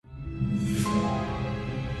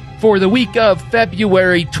for the week of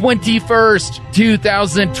February 21st,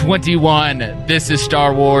 2021. This is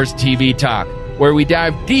Star Wars TV Talk, where we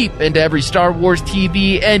dive deep into every Star Wars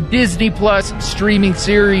TV and Disney Plus streaming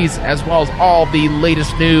series, as well as all the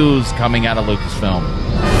latest news coming out of Lucasfilm.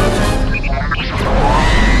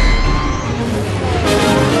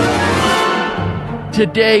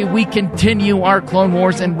 Today, we continue our Clone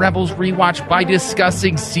Wars and Rebels rewatch by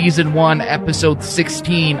discussing Season 1, Episode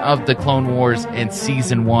 16 of The Clone Wars and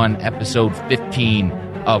Season 1, Episode 15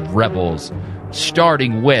 of Rebels,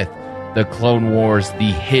 starting with The Clone Wars,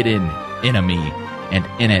 The Hidden Enemy. And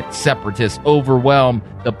in it, Separatists overwhelm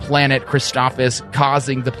the planet Christophsis,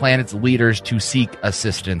 causing the planet's leaders to seek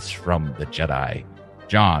assistance from the Jedi.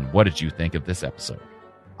 John, what did you think of this episode?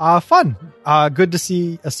 Fun. Good to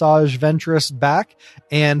see Asajj Ventress back,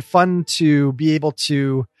 and fun to be able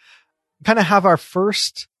to kind of have our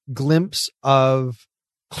first glimpse of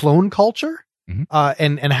clone culture,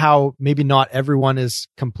 and how maybe not everyone is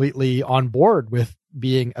completely on board with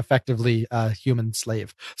being effectively a human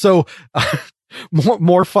slave. So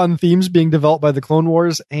more fun themes being developed by the Clone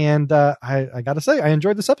Wars, and I gotta say, I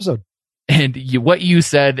enjoyed this episode. And what you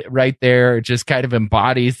said right there just kind of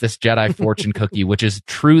embodies this Jedi fortune cookie, which is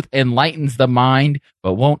truth enlightens the mind,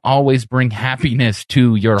 but won't always bring happiness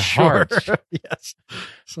to your heart. Yes.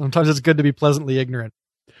 Sometimes it's good to be pleasantly ignorant.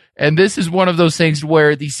 And this is one of those things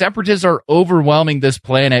where the Separatists are overwhelming this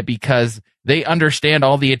planet because they understand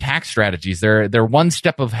all the attack strategies. They're one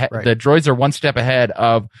step ahead. Right. The droids are one step ahead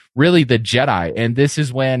of really the Jedi. And this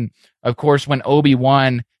is when, of course, when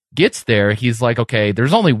Obi-Wan gets there, he's like, okay,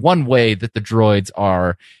 there's only one way that the droids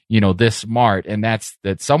are, this smart, and that's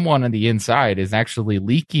that someone on the inside is actually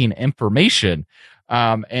leaking information.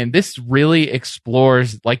 And this really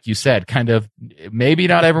explores, like you said, kind of maybe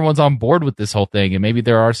not everyone's on board with this whole thing, and maybe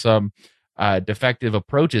there are some defective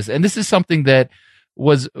approaches. And this is something that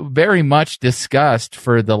was very much discussed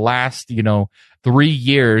for the last, 3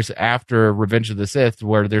 years after Revenge of the Sith,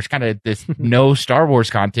 where there's kind of this no Star Wars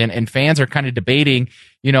content, and fans are kind of debating,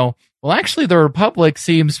 well, actually the Republic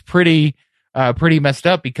seems pretty messed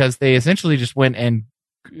up because they essentially just went and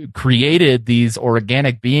created these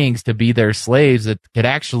organic beings to be their slaves that could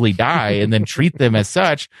actually die and then treat them as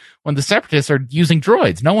such, when the Separatists are using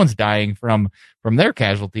droids. No one's dying from their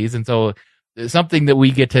casualties. And so it's something that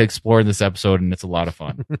we get to explore in this episode, and it's a lot of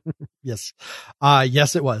fun. Yes.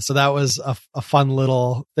 Yes, it was. So that was a fun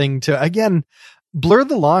little thing to, again, blur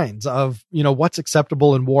the lines of, what's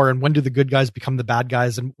acceptable in war, and when do the good guys become the bad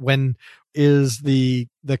guys, and when is the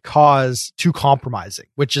cause too compromising,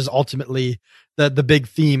 which is ultimately the big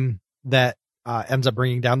theme that ends up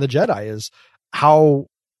bringing down the Jedi, is how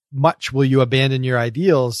much will you abandon your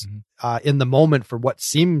ideals in the moment for what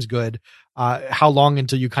seems good? How long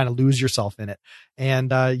until you kind of lose yourself in it? And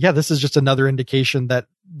this is just another indication that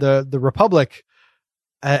the Republic,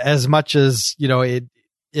 as much as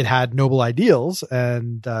it had noble ideals,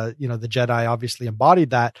 and the Jedi obviously embodied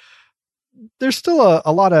that, there's still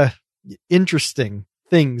a lot of interesting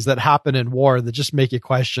things that happen in war that just make you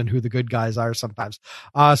question who the good guys are sometimes.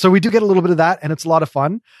 So we do get a little bit of that, and it's a lot of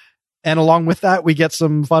fun. And along with that, we get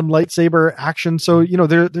some fun lightsaber action. So,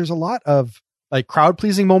 there's a lot of like crowd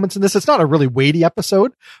pleasing moments in this. It's not a really weighty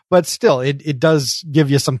episode, but still it does give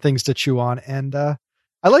you some things to chew on. And,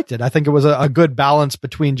 I liked it. I think it was a good balance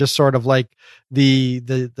between just sort of like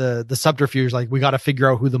the subterfuge. Like, we got to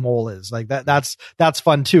figure out who the mole is. Like that's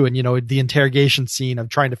fun too. And, the interrogation scene of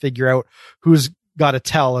trying to figure out who's got to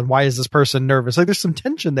tell and why is this person nervous. Like, there's some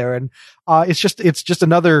tension there. And, it's just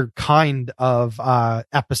another kind of,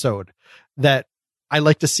 episode that I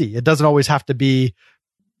like to see. It doesn't always have to be,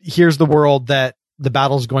 here's the world that the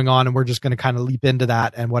battle's going on, and we're just going to kind of leap into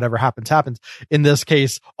that, and whatever happens. In this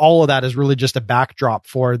case, all of that is really just a backdrop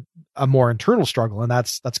for a more internal struggle. And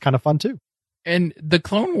that's kind of fun too. And the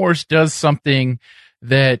Clone Wars does something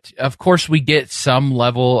that, of course, we get some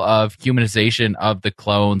level of humanization of the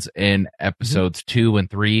clones in episodes 2 and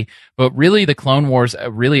 3, but really the Clone Wars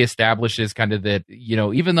really establishes kind of that,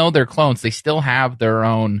 even though they're clones, they still have their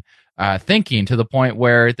own thinking, to the point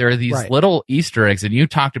where there are these little Easter eggs. And you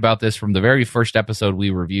talked about this from the very first episode we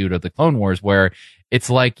reviewed of the Clone Wars, where it's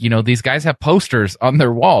like, these guys have posters on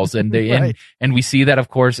their walls, and they, and we see that, of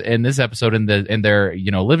course, in this episode, in their,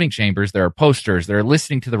 living chambers, there are posters, they're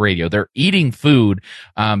listening to the radio, they're eating food,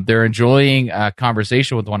 they're enjoying a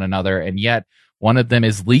conversation with one another. And yet one of them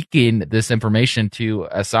is leaking this information to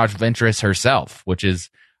Asajj Ventress herself, which is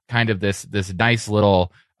kind of this nice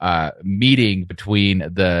little meeting between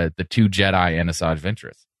the two Jedi and Asajj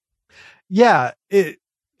Ventress. Yeah,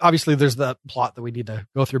 obviously there's the plot that we need to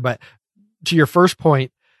go through, but to your first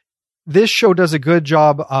point, this show does a good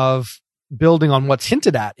job of building on what's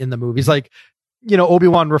hinted at in the movies. Like, you know,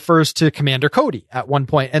 Obi-Wan refers to Commander Cody at one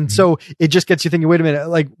point. And so it just gets you thinking, wait a minute,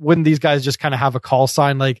 like, wouldn't these guys just kind of have a call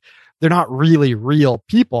sign? Like, they're not really real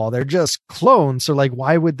people. They're just clones. So like,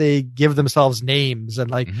 why would they give themselves names? And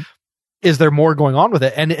like, is there more going on with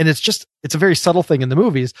it? And it's a very subtle thing in the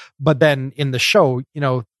movies, but then in the show, you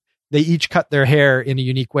know, they each cut their hair in a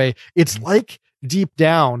unique way. It's like deep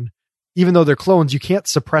down, even though they're clones, you can't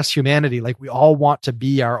suppress humanity. Like, we all want to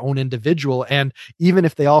be our own individual. And even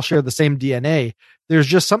if they all share the same DNA, there's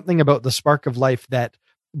just something about the spark of life that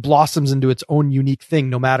blossoms into its own unique thing,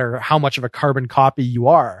 no matter how much of a carbon copy you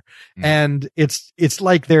are. And it's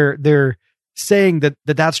like they're saying that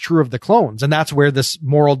that's true of the clones. And that's where this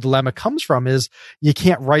moral dilemma comes from, is you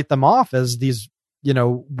can't write them off as these, you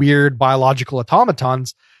know, weird biological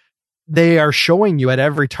automatons. They are showing you at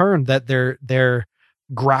every turn that they're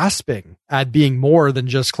grasping at being more than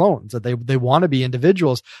just clones, that they want to be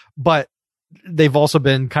individuals, but they've also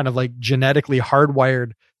been kind of like genetically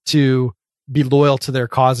hardwired to be loyal to their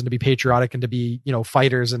cause and to be patriotic and to be, you know,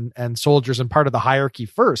 fighters and soldiers and part of the hierarchy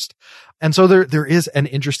first. And so there is an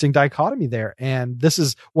interesting dichotomy there. And this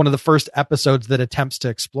is one of the first episodes that attempts to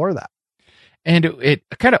explore that. And it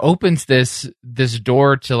kind of opens this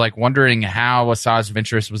door to like wondering how Asajj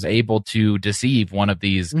Ventress was able to deceive one of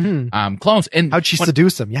these clones, and how'd she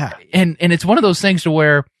seduce him? Yeah, and it's one of those things to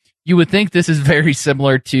where you would think this is very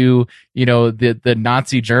similar to, you know, the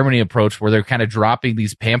Nazi Germany approach, where they're kind of dropping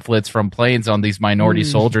these pamphlets from planes on these minority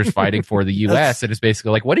soldiers fighting for the U.S. And it's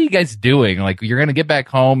basically like, what are you guys doing? Like, you're going to get back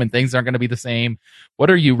home and things aren't going to be the same.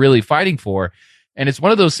 What are you really fighting for? And it's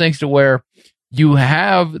one of those things to where you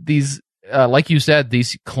have these. Like you said,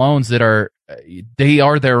 these clones that they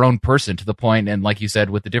are their own person to the point, and like you said,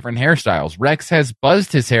 with the different hairstyles. Rex has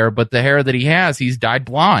buzzed his hair, but the hair that he has, he's dyed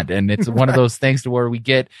blonde. And it's one of those things to where we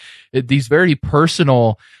get these very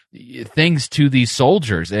personal things to these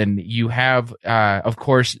soldiers. And you have, of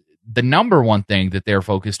course, the number one thing that they're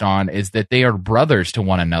focused on is that they are brothers to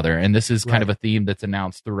one another. And this is kind of a theme that's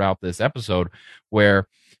announced throughout this episode, where,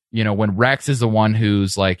 you know, when Rex is the one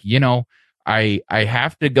who's like, you know, I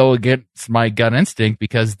have to go against my gut instinct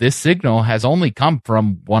because this signal has only come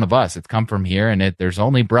from one of us. It's come from here, and there's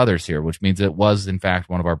only brothers here, which means it was, in fact,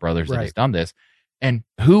 one of our brothers that has done this. And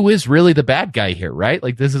who is really the bad guy here, right?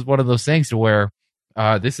 Like, this is one of those things to where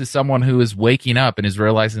this is someone who is waking up and is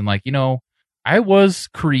realizing, like, you know, I was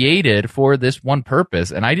created for this one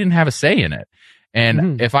purpose, and I didn't have a say in it.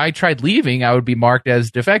 And if I tried leaving, I would be marked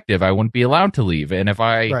as defective. I wouldn't be allowed to leave. And if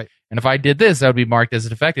I did this, I would be marked as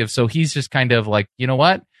defective. So he's just kind of like, you know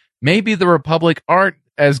what? Maybe the Republic aren't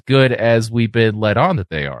as good as we've been led on that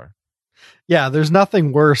they are. Yeah, there's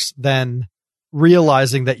nothing worse than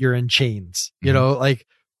realizing that you're in chains. You know, like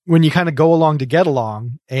when you kind of go along to get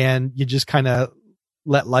along and you just kind of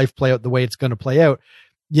let life play out the way it's going to play out,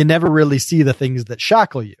 you never really see the things that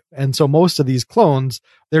shackle you. And so most of these clones,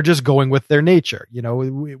 they're just going with their nature. You know,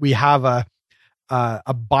 we have a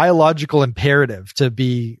biological imperative to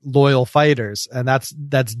be loyal fighters, and that's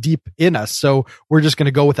deep in us. So we're just going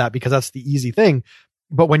to go with that because that's the easy thing.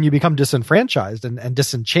 But when you become disenfranchised and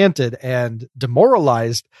disenchanted and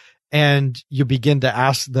demoralized, and you begin to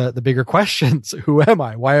ask the bigger questions, who am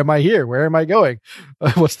I? Why am I here? Where am I going?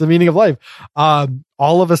 What's the meaning of life?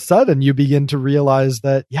 All of a sudden you begin to realize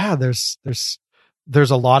that, yeah, there's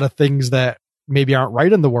a lot of things that maybe aren't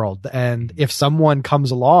right in the world. And if someone comes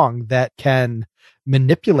along that can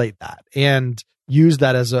manipulate that and use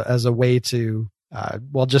that as a way to,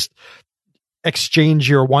 just exchange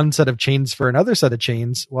your one set of chains for another set of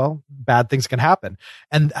chains, well, bad things can happen.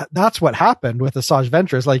 And that's what happened with Asajj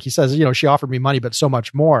Ventress. Like he says, you know, she offered me money, but so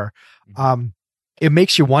much more. It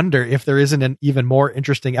makes you wonder if there isn't an even more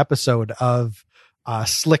interesting episode of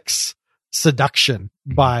Slick's seduction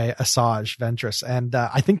by Asajj Ventress. And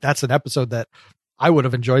I think that's an episode that I would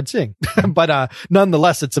have enjoyed seeing, but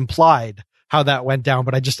nonetheless, it's implied how that went down.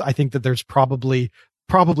 But I think that there's probably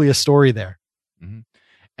a story there.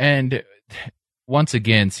 And once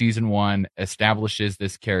again, season 1 establishes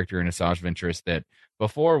this character in Asajj Ventress that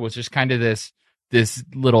before was just kind of this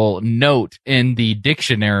little note in the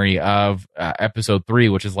dictionary of episode 3,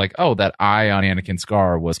 which is like, oh, that eye on Anakin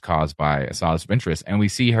Scar was caused by Asajj Ventress. And we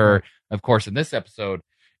see her, of course, in this episode,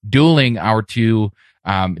 dueling our two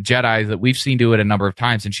Jedi that we've seen do it a number of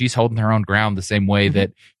times, and she's holding her own ground the same way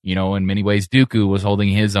that, you know, in many ways Dooku was holding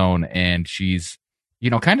his own, and she's, you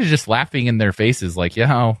know, kind of just laughing in their faces like,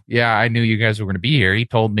 yeah, I knew you guys were going to be here. He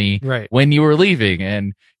told me when you were leaving,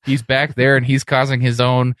 and he's back there and he's causing his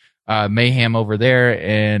own mayhem over there.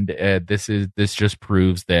 And this just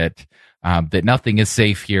proves that that nothing is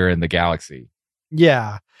safe here in the galaxy.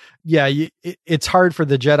 Yeah. yeah, it's hard for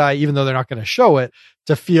the Jedi, even though they're not going to show it,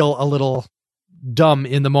 to feel a little dumb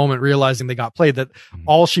in the moment, realizing they got played, that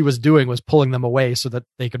all she was doing was pulling them away so that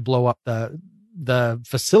they could blow up the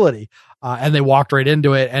facility. And they walked right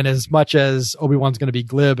into it. And as much as Obi-Wan's going to be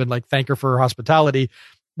glib and like thank her for her hospitality,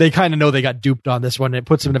 they kind of know they got duped on this one. It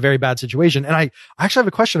puts them in a very bad situation. And I actually have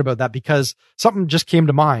a question about that, because something just came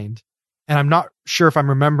to mind and I'm not sure if I'm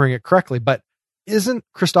remembering it correctly, but isn't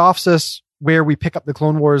Christophsis where we pick up the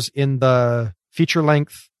Clone Wars in the feature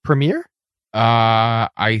length premiere?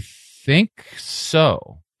 I think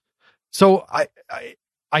so. So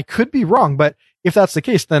I could be wrong, but if that's the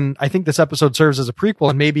case, then I think this episode serves as a prequel,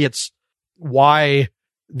 and maybe it's why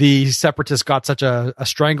the Separatists got such a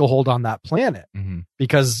stranglehold on that planet,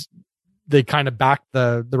 because they kind of backed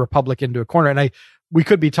the Republic into a corner. And we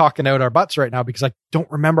could be talking out our butts right now, because I don't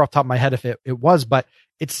remember off the top of my head if it was, but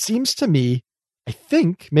it seems to me, I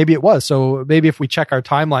think maybe it was. So maybe if we check our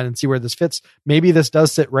timeline and see where this fits, maybe this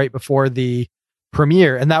does sit right before the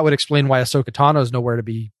premiere, and that would explain why Ahsoka Tano is nowhere to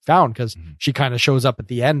be found, because she kind of shows up at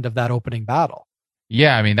the end of that opening battle.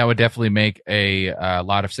 Yeah, I mean, that would definitely make a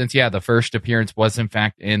lot of sense. Yeah, the first appearance was in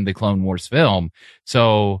fact in the Clone Wars film.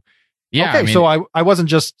 So, yeah. Okay, I mean, so I wasn't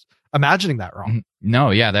just imagining that wrong.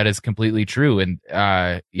 No, yeah, that is completely true. And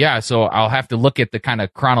yeah, so I'll have to look at the kind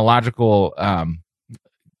of chronological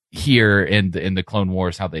here in the Clone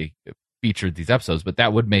Wars, how they featured these episodes, but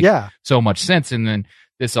that would make so much sense. And then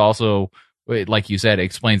this also, like you said,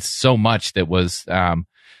 explains so much that was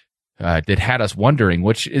that had us wondering,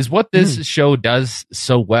 which is what this show does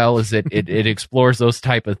so well, is it explores those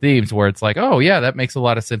type of themes where it's like, oh yeah, that makes a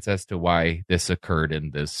lot of sense as to why this occurred in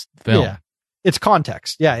this film. Yeah. It's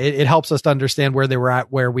context. Yeah. It helps us to understand where they were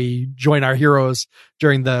at, where we join our heroes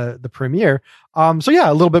during the premiere. So yeah,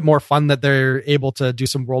 a little bit more fun that they're able to do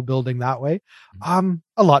some world building that way.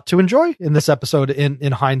 A lot to enjoy in this episode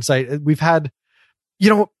in hindsight. We've had,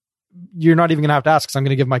 you're not even going to have to ask, because I'm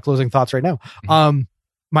going to give my closing thoughts right now.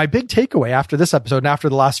 My big takeaway after this episode and after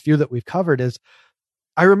the last few that we've covered is,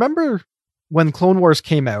 I remember when Clone Wars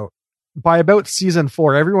came out, by about season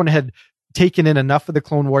 4, everyone had taken in enough of the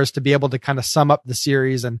Clone Wars to be able to kind of sum up the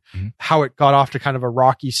series and how it got off to kind of a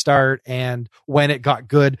rocky start and when it got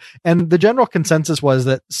good. And the general consensus was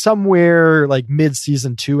that somewhere like mid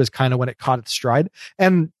season 2 is kind of when it caught its stride.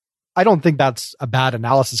 And I don't think that's a bad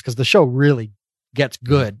analysis, because the show really gets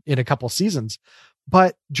good in a couple seasons.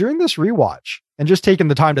 But during this rewatch and just taking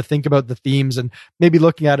the time to think about the themes and maybe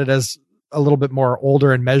looking at it as a little bit more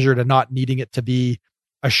older and measured and not needing it to be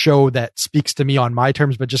a show that speaks to me on my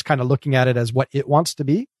terms, but just kind of looking at it as what it wants to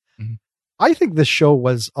be. I think this show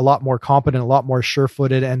was a lot more competent, a lot more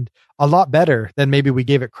sure-footed, and a lot better than maybe we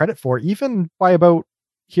gave it credit for, even by about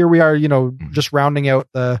here we are, just rounding out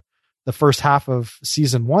the first half of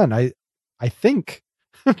season 1. I think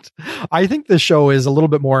I think this show is a little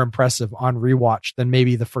bit more impressive on rewatch than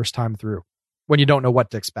maybe the first time through, when you don't know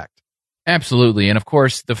what to expect. Absolutely. And of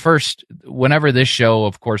course, whenever this show,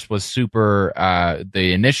 of course, was super,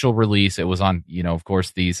 the initial release, it was on, of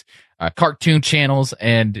course, these cartoon channels,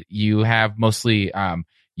 and you have mostly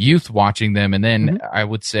youth watching them. And then I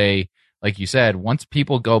would say, like you said, once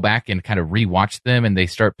people go back and kind of rewatch them and they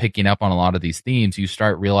start picking up on a lot of these themes, you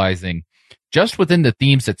start realizing just within the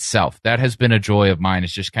themes itself, that has been a joy of mine.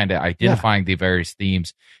 It's just kind of identifying the various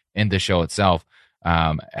themes in the show itself.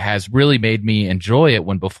 Has really made me enjoy it,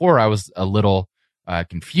 when before I was a little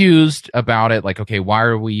confused about it. Like, okay, why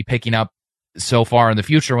are we picking up so far in the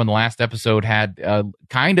future when the last episode had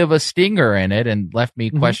kind of a stinger in it and left me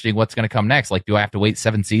questioning what's going to come next? Like, do I have to wait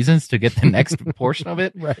 7 seasons to get the next portion of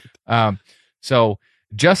it? Right. So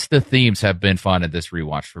just the themes have been fun at this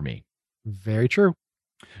rewatch for me. Very true.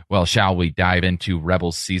 Well, shall we dive into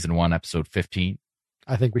Rebels Season 1, Episode 15?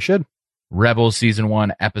 I think we should. Rebels Season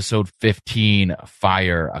 1, Episode 15,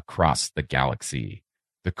 Fire Across the Galaxy.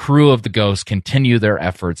 The crew of the Ghost continue their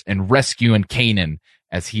efforts in rescuing Kanan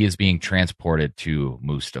as he is being transported to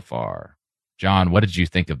Mustafar. John, what did you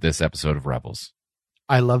think of this episode of Rebels?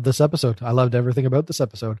 I loved this episode. I loved everything about this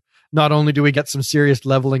episode. Not only do we get some serious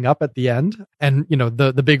leveling up at the end and,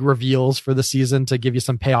 the big reveals for the season to give you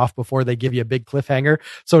some payoff before they give you a big cliffhanger.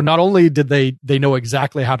 So not only did they know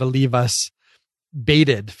exactly how to leave us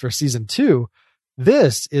baited for season 2,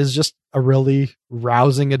 this is just a really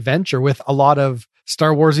rousing adventure with a lot of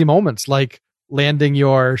Star Warsy moments, like landing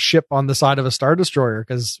your ship on the side of a Star Destroyer,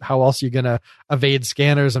 because how else are you going to evade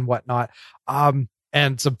scanners and whatnot? And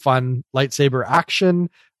some fun lightsaber action.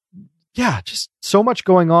 Yeah, just so much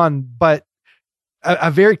going on, but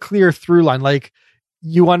a very clear through line. Like,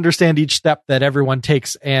 you understand each step that everyone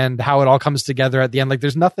takes and how it all comes together at the end. Like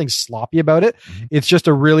there's nothing sloppy about it. Mm-hmm. It's just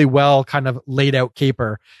a really well kind of laid out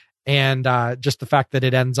caper. And just the fact that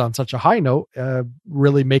it ends on such a high note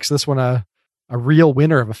really makes this one a real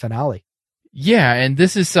winner of a finale. Yeah, and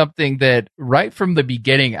this is something that right from the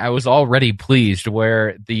beginning, I was already pleased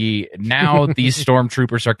where these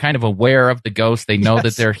stormtroopers are kind of aware of the ghost. They know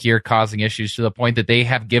that they're here causing issues to the point that they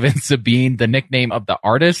have given Sabine the nickname of the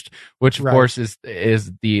artist, which of course is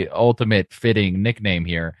the ultimate fitting nickname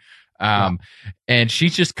here. And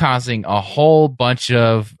she's just causing a whole bunch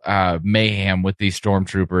of mayhem with these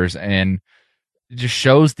stormtroopers, and just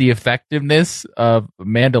shows the effectiveness of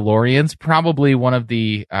Mandalorians. Probably one of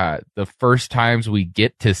the first times we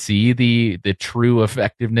get to see the true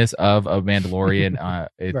effectiveness of a Mandalorian.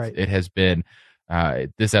 It has been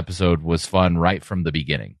this episode was fun right from the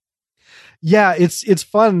beginning. Yeah, it's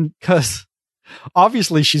fun because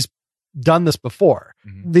obviously she's done this before.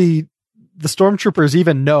 Mm-hmm. The stormtroopers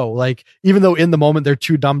even know, like, even though in the moment they're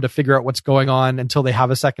too dumb to figure out what's going on until they have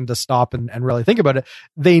a second to stop and really think about it,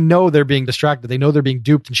 they know they're being distracted. They know they're being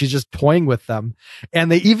duped, and she's just toying with them. And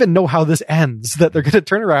they even know how this ends, that they're going to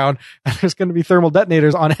turn around and there's going to be thermal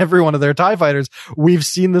detonators on every one of their TIE fighters. We've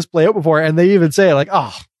seen this play out before. And they even say like,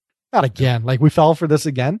 oh, not again. Like, we fell for this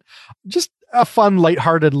again. Just a fun,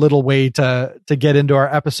 lighthearted little way to get into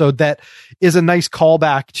our episode that is a nice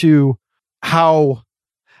callback to how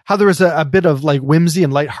there was a bit of like whimsy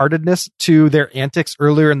and lightheartedness to their antics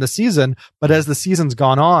earlier in the season. But as the season's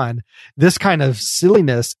gone on, this kind of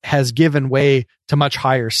silliness has given way to much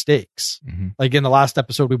higher stakes. Mm-hmm. Like in the last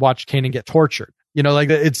episode, we watched Kanan get tortured, like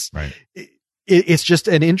it's just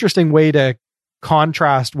an interesting way to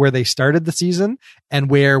contrast where they started the season and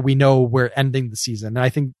where we know we're ending the season. And I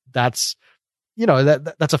think that's,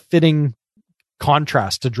 that's a fitting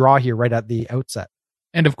contrast to draw here right at the outset.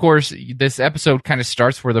 And of course, this episode kind of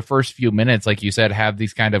starts where the first few minutes, like you said, have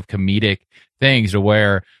these kind of comedic things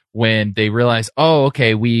where when they realize, oh,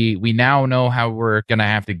 okay, we now know how we're going to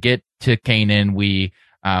have to get to Kanan. We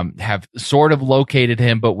have sort of located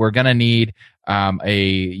him, but we're going to need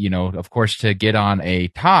of course, to get on a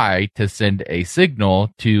TIE to send a signal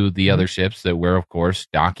to the other ships that we're, of course,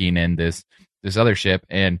 docking in this other ship.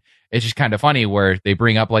 And it's just kind of funny where they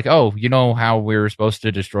bring up like, oh, you know how we were supposed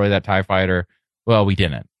to destroy that TIE fighter? Well, we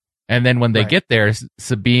didn't. And then when they get there,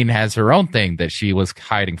 Sabine has her own thing that she was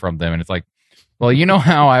hiding from them. And it's like, well, you know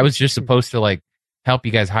how I was just supposed to like help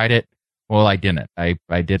you guys hide it? Well, I didn't. I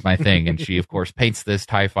did my thing. And she, of course, paints this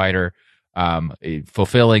TIE fighter,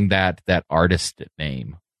 fulfilling that artist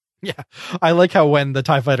name. Yeah. I like how when the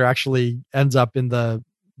TIE fighter actually ends up in the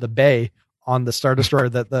bay on the Star Destroyer,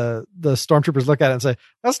 that the stormtroopers look at it and say,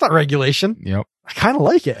 that's not regulation. Yep. I kind of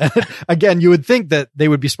like it. Again, you would think that they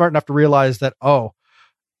would be smart enough to realize that, oh,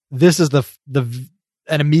 this is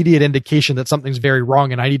an immediate indication that something's very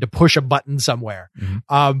wrong and I need to push a button somewhere.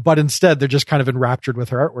 Mm-hmm. But instead they're just kind of enraptured with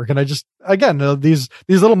her artwork. And I just, again, these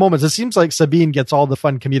little moments, it seems like Sabine gets all the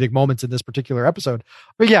fun comedic moments in this particular episode.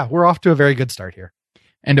 But yeah, we're off to a very good start here.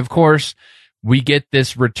 And of course, we get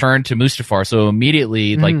this return to Mustafar. So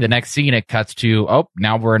immediately, like the next scene, it cuts to, oh,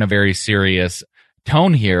 now we're in a very serious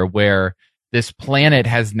tone here where this planet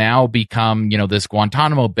has now become, this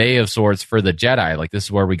Guantanamo Bay of sorts for the Jedi. Like, this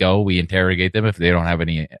is where we go. We interrogate them if they don't have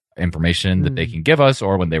any information that they can give us,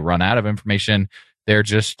 or when they run out of information, they're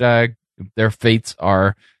just, their fates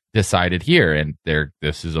are decided here. And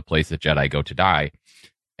this is a place that Jedi go to die.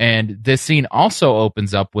 And this scene also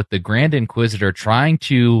opens up with the Grand Inquisitor trying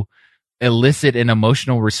to elicit an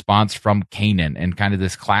emotional response from Kanan in kind of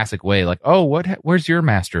this classic way, like, oh, where's your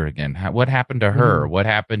master again? What happened to her? What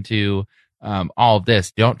happened to all of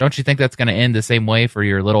this? Don't you think that's going to end the same way for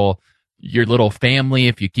your little family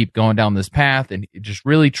if you keep going down this path? And just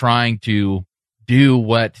really trying to do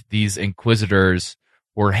what these Inquisitors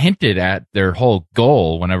were hinted at their whole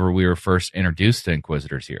goal whenever we were first introduced to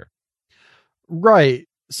Inquisitors here. Right.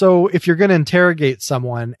 So if you're going to interrogate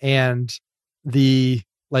someone and the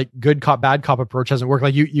like good cop, bad cop approach hasn't worked,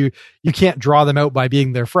 like you can't draw them out by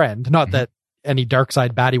being their friend. Not that any dark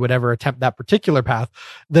side baddie would ever attempt that particular path.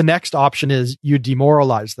 The next option is you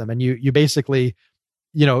demoralize them and you basically,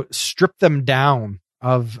 strip them down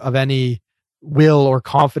of any will or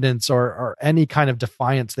confidence or any kind of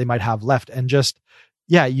defiance they might have left. And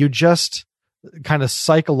you just kind of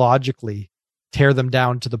psychologically tear them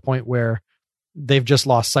down to the point where they've just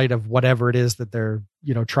lost sight of whatever it is that they're,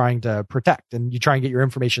 trying to protect, and you try and get your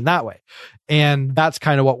information that way. And that's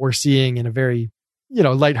kind of what we're seeing in a very,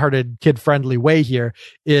 lighthearted, kid-friendly way here,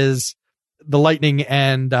 is the lightning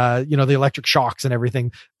and, the electric shocks and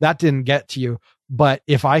everything that didn't get to you. But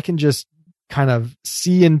if I can just kind of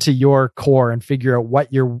see into your core and figure out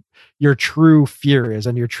what your true fear is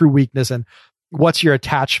and your true weakness and what's your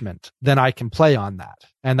attachment, then I can play on that.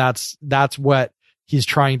 And that's what he's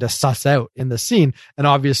trying to suss out in the scene. And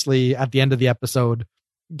obviously at the end of the episode,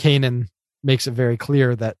 Kanan makes it very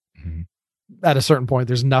clear that at a certain point,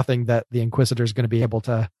 there's nothing that the Inquisitor is going to be able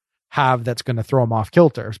to have that's going to throw him off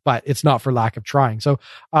kilter, but it's not for lack of trying. So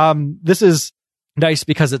this is nice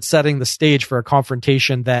because it's setting the stage for a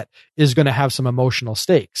confrontation that is going to have some emotional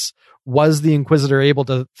stakes. Was the Inquisitor able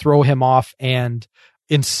to throw him off and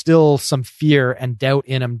instill some fear and doubt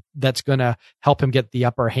in him that's going to help him get the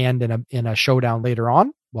upper hand in a showdown later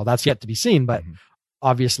on? Well, that's yet to be seen, but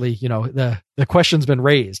obviously, the question's been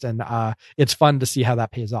raised, and it's fun to see how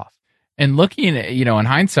that pays off. And looking, in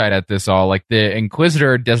hindsight at this all, like the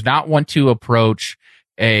Inquisitor does not want to approach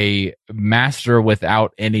a master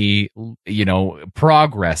without any,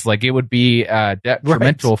 progress. Like it would be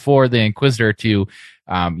detrimental for the Inquisitor to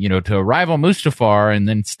arrive on Mustafar and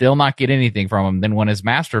then still not get anything from him. Then when his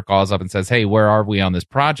master calls up and says, "Hey, where are we on this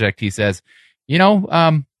project?" He says,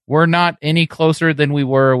 we're not any closer than we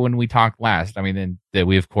were when we talked last. I mean, and that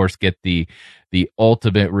we of course get the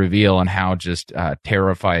ultimate reveal on how just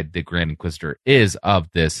terrified the Grand Inquisitor is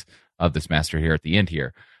of this master here at the end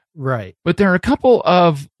here. Right. But there are a couple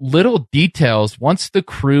of little details once the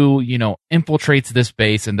crew, infiltrates this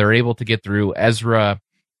base and they're able to get through. Ezra,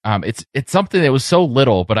 it's something that was so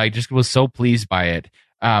little, but I just was so pleased by it.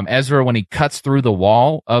 Ezra, when he cuts through the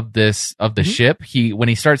wall of the ship, when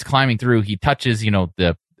he starts climbing through, he touches,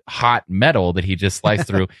 the hot metal that he just sliced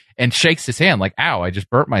through and shakes his hand like, "Ow, I just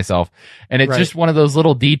burnt myself." And it's just one of those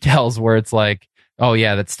little details where it's like, oh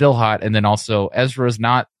yeah, that's still hot. And then also Ezra's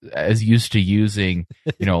not as used to using,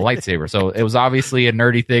 a lightsaber. So it was obviously a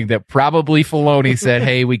nerdy thing that probably Filoni said,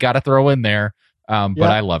 "Hey, we got to throw in there." But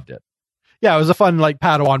I loved it. Yeah, it was a fun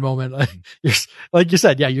Padawan moment. Like you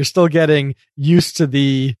said, you're still getting used to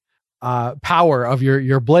the power of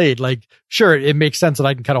your blade. Like, sure, it makes sense that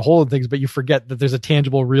I can cut a hole in things, but you forget that there's a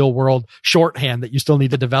tangible real world shorthand that you still need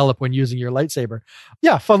to develop when using your lightsaber.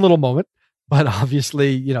 Yeah, fun little moment. But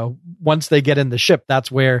obviously, once they get in the ship,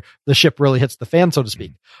 that's where the ship really hits the fan, so to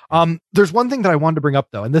speak. There's one thing that I wanted to bring up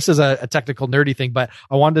though, and this is a technical nerdy thing, but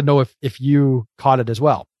I wanted to know if you caught it as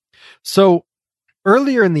well. So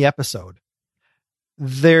earlier in the episode,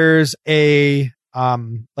 there's a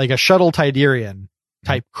shuttle Tydirian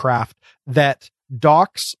type craft that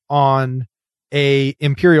docks on a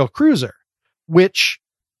Imperial cruiser, which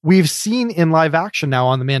we've seen in live action now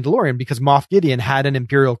on The Mandalorian, because Moff Gideon had an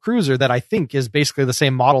Imperial cruiser that I think is basically the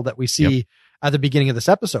same model that we see at the beginning of this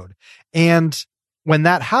episode. And when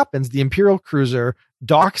that happens, the Imperial cruiser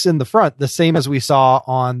docks in the front, the same as we saw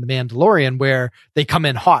on The Mandalorian, where they come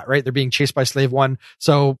in hot, right? They're being chased by Slave One.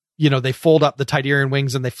 So, they fold up the Tydirian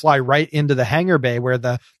wings and they fly right into the hangar bay where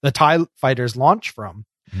the TIE fighters launch from.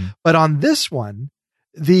 But on this one,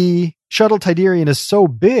 the shuttle Tydirian is so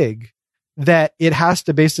big that it has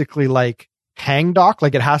to basically hang dock,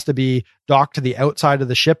 like it has to be docked to the outside of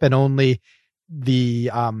the ship, and only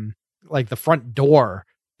the the front door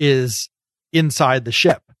is inside the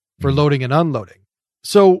ship for loading and unloading.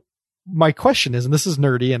 So my question is, and this is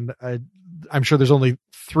nerdy, and I'm sure there's only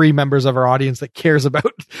 3 members of our audience that cares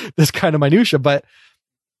about this kind of minutia, but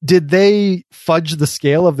did they fudge the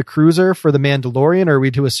scale of the cruiser for the Mandalorian? Or are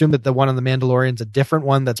we to assume that the one on the Mandalorian is a different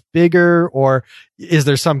one that's bigger? Or is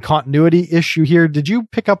there some continuity issue here? Did you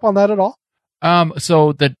pick up on that at all?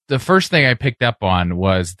 So the first thing I picked up on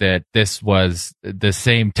was that this was the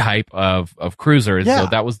same type of cruiser. So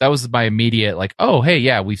that was my immediate oh, hey,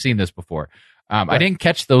 yeah, we've seen this before. I didn't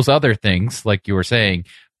catch those other things like you were saying,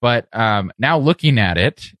 but now looking at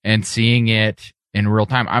it and seeing it in real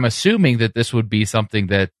time, I'm assuming that this would be something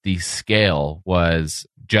that the scale was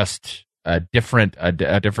just a different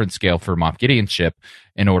scale for Moff Gideon's ship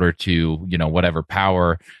in order to, whatever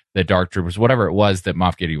power the Dark Troopers, whatever it was that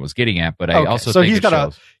Moff Gideon was getting at. But I also think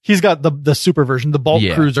he's got the super version, the bulk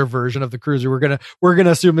cruiser version of the cruiser. We're gonna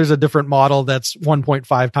assume there's a different model that's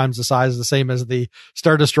 1.5 times the size, the same as the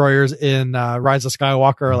Star Destroyers in Rise of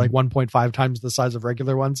Skywalker, are 1.5 times the size of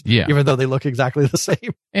regular ones. Yeah, even though they look exactly the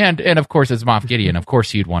same. And of course, it's Moff Gideon. Of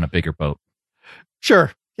course, he'd want a bigger boat.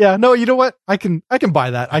 Sure. Yeah, no, you know what? I can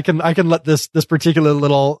buy that. I can let this particular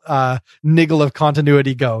little niggle of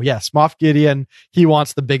continuity go. Yes, Moff Gideon, he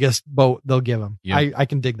wants the biggest boat they'll give him. Yep. I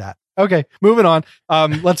can dig that. Okay, moving on.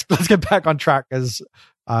 Let's get back on track, because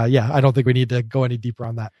I don't think we need to go any deeper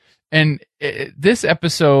on that. And this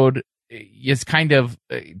episode is kind of,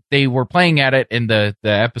 they were playing at it in the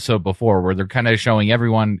episode before, where they're kind of showing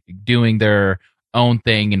everyone doing their own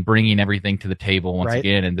thing and bringing everything to the table once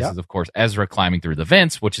again. And this is, of course, Ezra climbing through the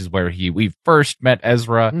vents, which is where we first met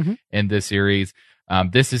Ezra in this series.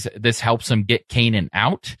 This helps him get Kanan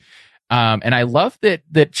out. And I love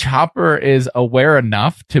that Chopper is aware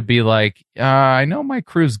enough to be like, I know my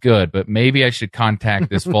crew's good, but maybe I should contact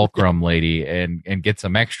this Fulcrum lady and get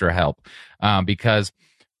some extra help, because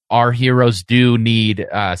our heroes do need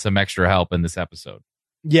some extra help in this episode.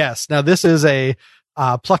 Yes. Now this is a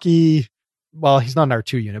plucky, well, he's not an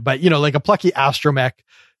R2 unit, but like a plucky astromech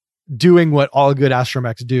doing what all good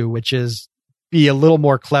astromechs do, which is be a little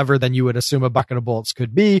more clever than you would assume a bucket of bolts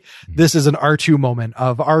could be. This is an R2 moment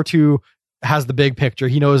of R2 has the big picture.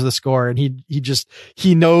 He knows the score, and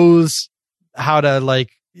he knows how to,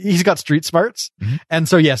 he's got street smarts. And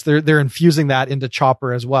so, yes, they're infusing that into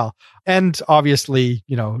Chopper as well. And obviously,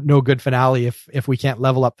 no good finale if we can't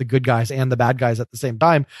level up the good guys and the bad guys at the same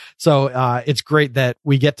time. So, it's great that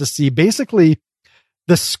we get to see basically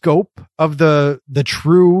the scope of the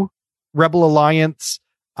true Rebel Alliance,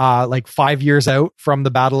 5 years out from the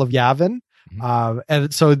Battle of Yavin.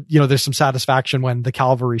 And so, there's some satisfaction when the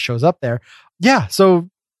cavalry shows up there. Yeah. So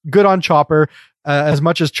good on Chopper. As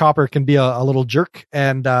much as Chopper can be a little jerk,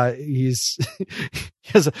 and he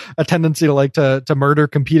has a tendency to murder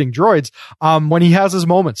competing droids, when he has his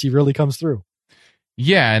moments, he really comes through.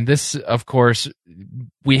 Yeah, and this, of course,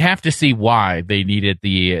 we have to see why they needed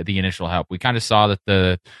the initial help. We kind of saw that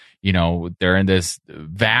they're in this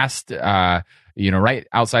vast, right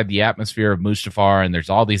outside the atmosphere of Mustafar, and there's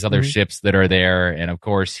all these other ships that are there, and of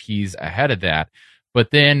course he's ahead of that. But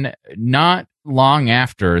then, not long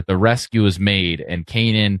after the rescue is made and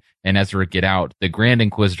Kanan and Ezra get out, the Grand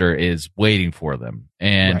Inquisitor is waiting for them,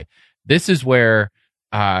 and this is where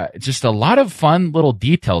just a lot of fun little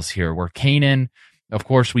details here. Where Kanan, of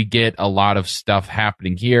course, we get a lot of stuff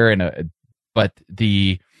happening here, but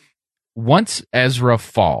once Ezra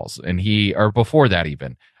falls, or before that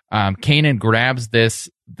even, Kanan grabs this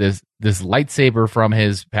lightsaber from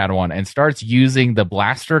his Padawan and starts using the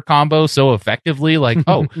blaster combo so effectively,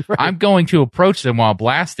 I'm going to approach them while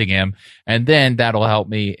blasting him, and then that'll help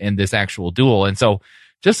me in this actual duel. And so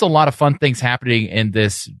just a lot of fun things happening in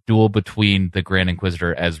this duel between the Grand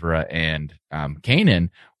Inquisitor Ezra and Kanan,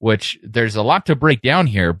 which there's a lot to break down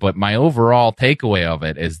here, but my overall takeaway of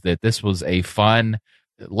it is that this was a fun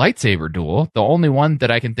lightsaber duel. The only one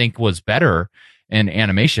that I can think was better in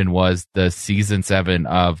animation was the season 7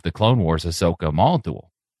 of the Clone Wars Ahsoka Maul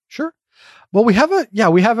duel. Sure. Well, we have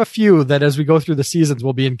a few that as we go through the seasons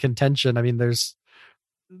will be in contention. I mean, there's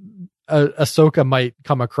Ahsoka might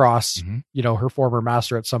come across, her former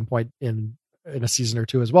master at some point in a season or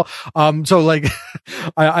two as well. So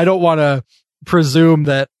I don't want to presume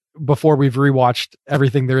that before we've rewatched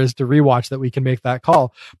everything there is to rewatch that we can make that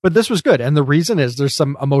call, but this was good. And the reason is there's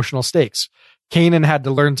some emotional stakes. Kanan had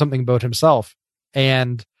to learn something about himself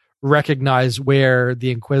and recognize where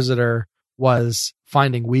the Inquisitor was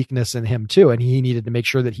finding weakness in him too. And he needed to make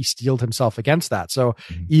sure that he steeled himself against that. So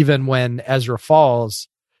even when Ezra falls,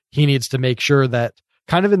 he needs to make sure that,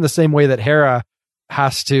 kind of in the same way that Hera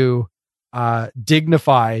has to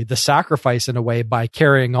dignify the sacrifice in a way by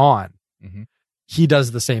carrying on, he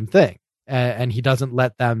does the same thing. And he doesn't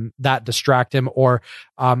let that distract him or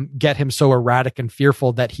get him so erratic and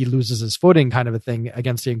fearful that he loses his footing, kind of a thing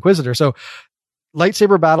against the Inquisitor. So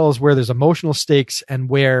lightsaber battles where there's emotional stakes and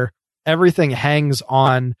where everything hangs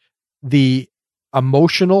on the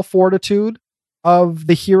emotional fortitude of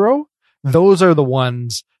the hero, those are the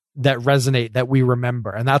ones that resonate, that we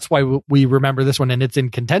remember. And that's why we remember this one, and it's in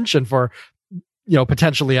contention for,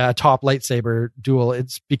 potentially a top lightsaber duel.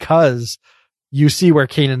 It's because you see where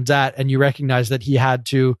Kanan's at, and you recognize that he had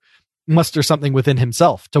to muster something within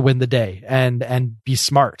himself to win the day and be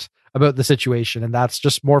smart about the situation. And that's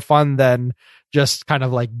just more fun than just kind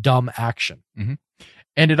of dumb action.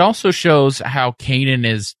 And it also shows how Kanan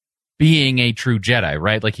is being a true Jedi,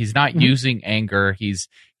 right? He's not using anger. He's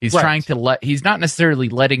trying to he's not necessarily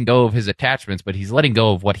letting go of his attachments, but he's letting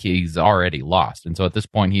go of what he's already lost. And so at this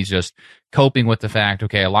point, he's just coping with the fact,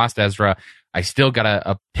 okay, I lost Ezra. I still got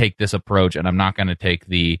to take this approach, and I'm not going to take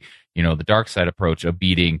the dark side approach of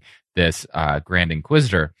beating this Grand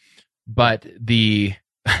Inquisitor. But the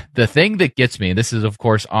thing that gets me, and this is of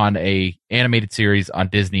course on a animated series on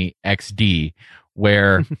Disney XD,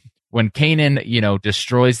 where when Kanan,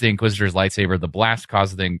 destroys the Inquisitor's lightsaber, the blast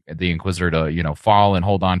causes the Inquisitor to, fall and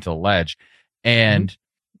hold on to the ledge. And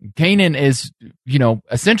Kanan is,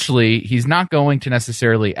 essentially, he's not going to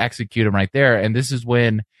necessarily execute him right there. And this is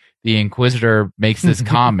when the Inquisitor makes this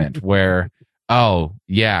comment where, oh,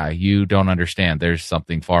 yeah, you don't understand. There's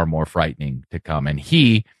something far more frightening to come. And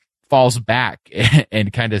he falls back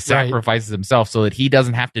and kind of sacrifices himself so that he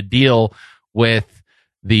doesn't have to deal with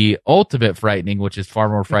the ultimate frightening, which is far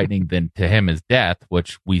more frightening than to him is death,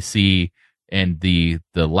 which we see in the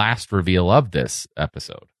last reveal of this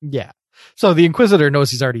episode. Yeah. So the Inquisitor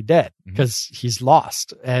knows he's already dead because he's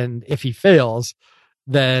lost. And if he fails,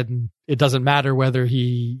 then it doesn't matter whether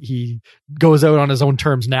he goes out on his own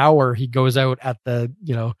terms now or he goes out at the,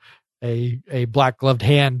 a black gloved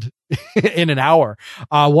hand in an hour.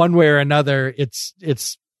 One way or another,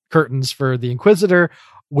 it's curtains for the Inquisitor,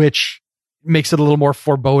 which makes it a little more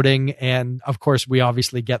foreboding. And of course, we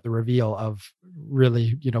obviously get the reveal of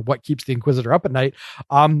really, what keeps the Inquisitor up at night.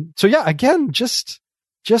 So yeah, again, just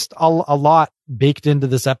a lot baked into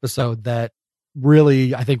this episode that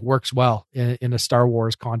really, I think, works well in a Star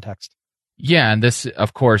Wars context. Yeah, and this,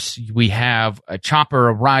 of course, we have a Chopper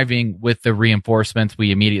arriving with the reinforcements.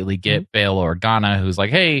 We immediately get Bail Organa, who's like,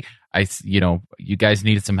 "Hey, you guys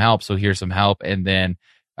needed some help, so here's some help." And then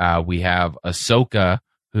we have Ahsoka,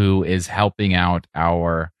 who is helping out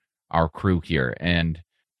our crew here, and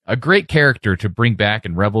a great character to bring back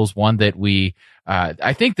in Rebels. One that we,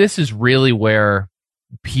 I think, this is really where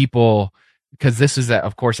people, because this is,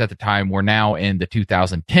 of course, at the time we're now in the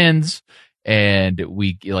 2010s. And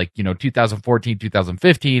we 2014,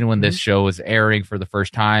 2015, when this show is airing for the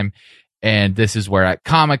first time. And this is where at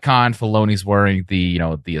Comic-Con, Filoni's wearing the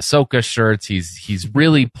Ahsoka shirts. He's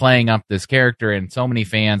really playing up this character, and so many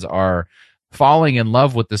fans are falling in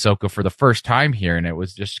love with Ahsoka for the first time here. And it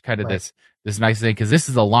was just kind of this nice thing, because this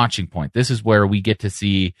is a launching point. This is where we get to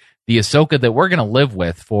see the Ahsoka that we're going to live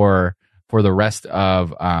with for the rest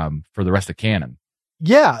of canon.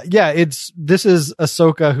 Yeah. This is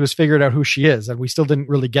Ahsoka who's figured out who she is. And we still didn't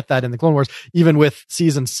really get that in the Clone Wars, even with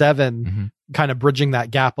season 7, kind of bridging that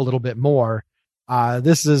gap a little bit more.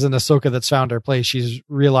 This is an Ahsoka that's found her place. She's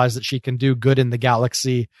realized that she can do good in the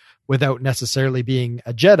galaxy without necessarily being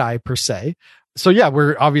a Jedi per se. So yeah,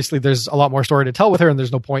 there's a lot more story to tell with her, and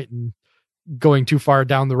there's no point in going too far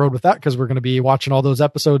down the road with that, because we're going to be watching all those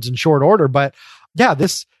episodes in short order. But yeah,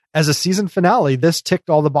 this, as a season finale, this ticked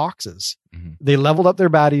all the boxes. They leveled up their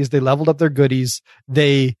baddies. They leveled up their goodies.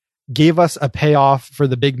 They gave us a payoff for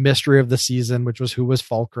the big mystery of the season, which was who was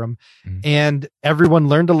Fulcrum. And everyone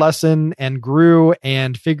learned a lesson and grew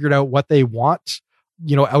and figured out what they want,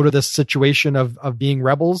 out of this situation of being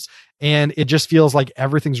rebels. And it just feels like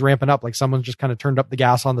everything's ramping up. Like someone's just kind of turned up the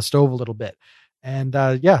gas on the stove a little bit. And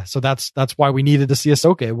so that's why we needed to see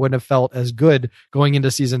Ahsoka. It wouldn't have felt as good going into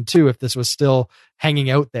season 2 if this was still hanging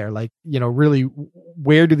out there. Like, really,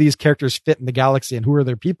 where do these characters fit in the galaxy and who are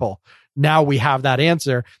their people? Now we have that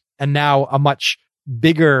answer, and now a much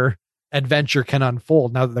bigger adventure can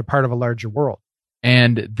unfold now that they're part of a larger world.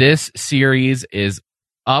 And this series is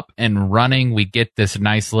up and running. We get this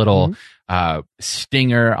nice little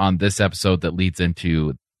stinger on this episode that leads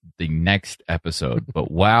into the next episode.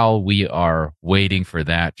 But while we are waiting for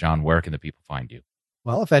that, John, where can the people find you?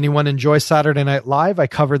 Well, if anyone enjoys Saturday Night Live, I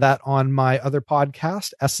cover that on my other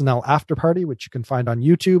podcast, SNL After Party, which you can find on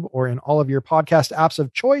YouTube or in all of your podcast apps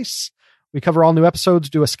of choice. We cover all new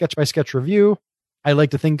episodes, do a sketch-by-sketch review. I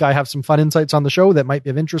like to think I have some fun insights on the show that might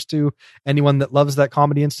be of interest to anyone that loves that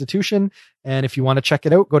comedy institution. And if you want to check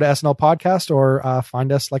it out, go to SNL Podcast or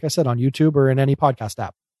find us, like I said, on YouTube or in any podcast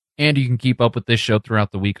app. And you can keep up with this show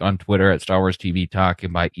throughout the week on Twitter at Star Wars TV Talk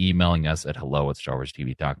and by emailing us at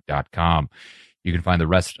hello@StarWarsTVTalk.com. You can find the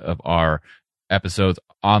rest of our episodes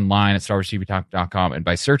online at StarWarsTVTalk.com and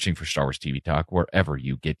by searching for Star Wars TV Talk wherever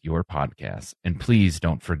you get your podcasts. And please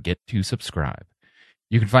don't forget to subscribe.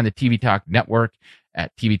 You can find the TV Talk Network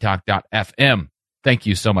at tvtalk.fm. Thank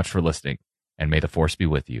you so much for listening, and may the Force be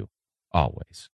with you always.